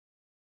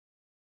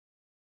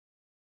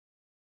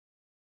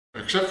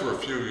Except for a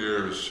few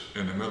years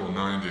in the middle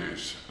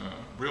 90s,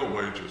 real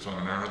wages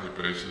on an hourly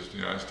basis in the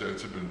United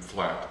States have been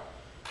flat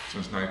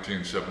since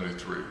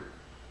 1973.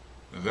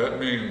 And that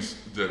means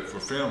that for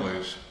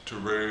families to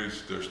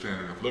raise their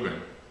standard of living,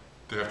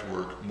 they have to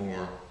work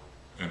more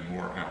and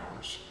more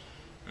hours.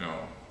 You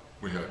know,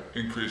 we had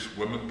increased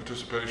women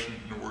participation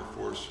in the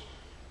workforce,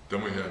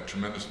 then we had a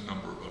tremendous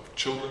number of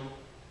children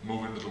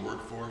move into the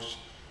workforce,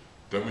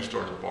 then we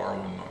started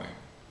borrowing money,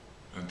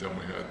 and then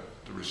we had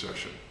the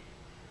recession.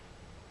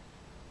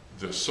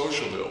 The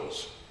social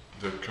ills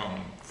that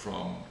come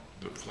from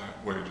the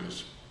flat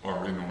wages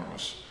are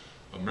enormous.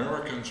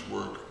 Americans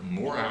work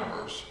more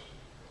hours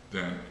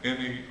than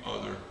any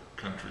other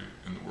country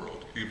in the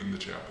world, even the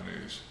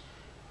Japanese.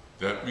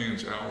 That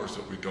means hours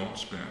that we don't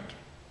spend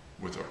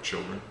with our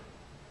children,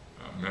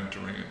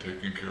 mentoring and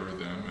taking care of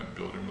them and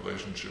building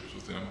relationships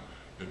with them.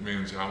 It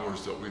means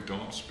hours that we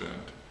don't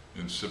spend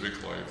in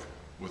civic life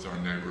with our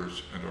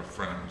neighbors and our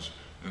friends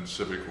and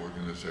civic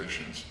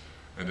organizations.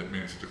 And it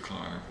means a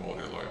decline in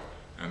quality of life.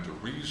 And the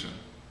reason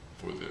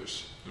for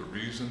this, the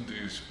reason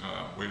these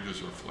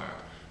wages are flat,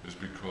 is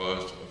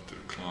because of the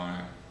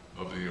decline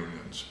of the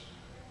unions.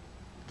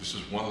 This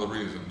is one of the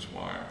reasons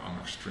why I'm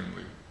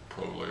extremely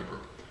pro-labor.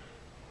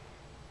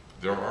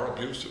 There are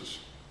abuses,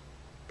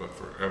 but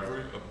for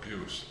every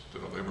abuse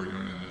that a labor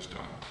union has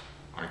done,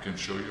 I can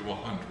show you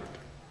 100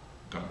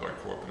 done by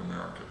corporate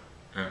America,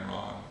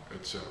 Enron,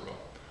 etc.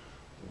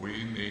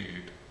 We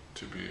need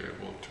to be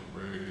able to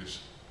raise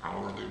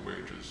hourly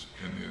wages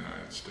in the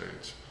United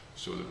States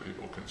so that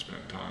people can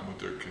spend time with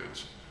their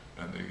kids,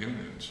 and the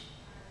unions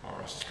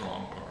are a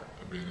strong part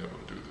of being able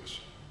to do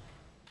this.